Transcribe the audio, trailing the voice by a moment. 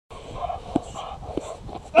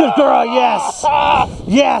Good girl, yes.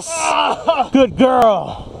 Yes. Good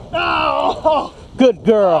girl. Good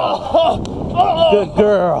girl. Good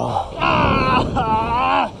girl.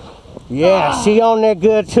 Yeah, she on there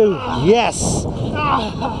good too. Yes.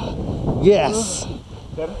 Yes.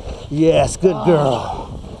 Yes, good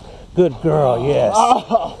girl. Good girl, yes.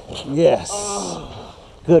 Yes.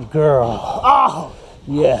 Good girl.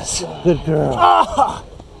 Yes, good girl.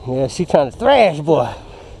 Yeah, she trying to thrash, boy.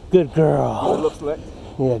 Good girl.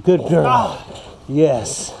 Yeah, good girl.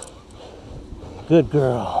 Yes. Good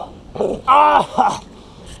girl.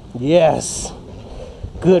 Yes.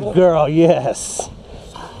 Good girl, yes.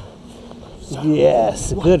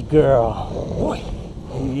 Yes, good girl.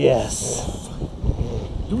 Yes.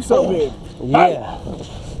 Do something. Yeah.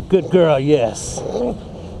 Good girl, yes.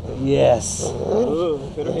 Yes.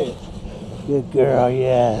 Hit her head. Good girl,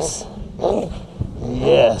 yes.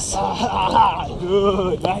 Yes.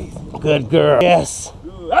 Good, nice. Good girl, yes.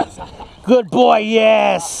 Good. Good boy,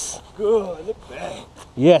 yes. Good. Look back.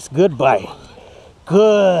 Yes, good bite.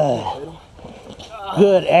 Good.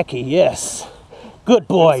 Good, Ecki, yes. Good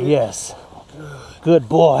boy, yes. Good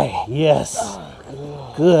boy, yes.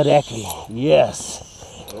 Good, Ecki, yes.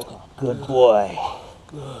 Good boy.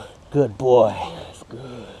 Good boy.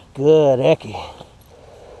 Good, Ecki.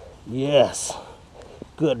 Yes.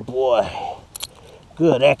 Good boy.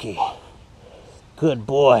 Good, Ecki. Good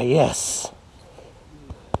boy, yes.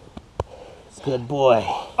 Good boy.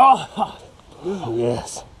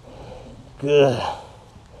 Yes. Good.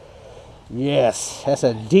 Yes. That's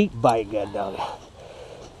a deep bite, god dog.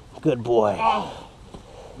 Good boy.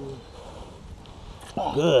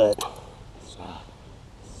 Good.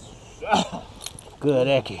 Good,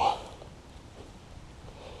 Ecki.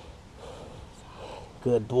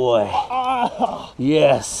 Good boy.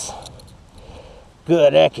 Yes.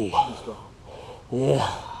 Good, Ecki. Yeah.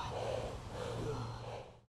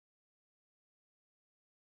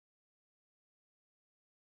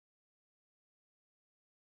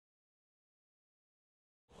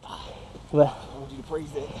 Well, I want you to praise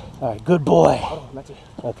that. all right, good boy. Hold on, not yet.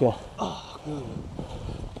 Okay. Oh, good.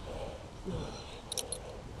 Good.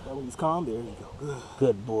 That when he's calm, there you go. Good.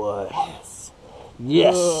 Good boy. Yes.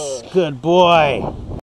 Yes. Good boy.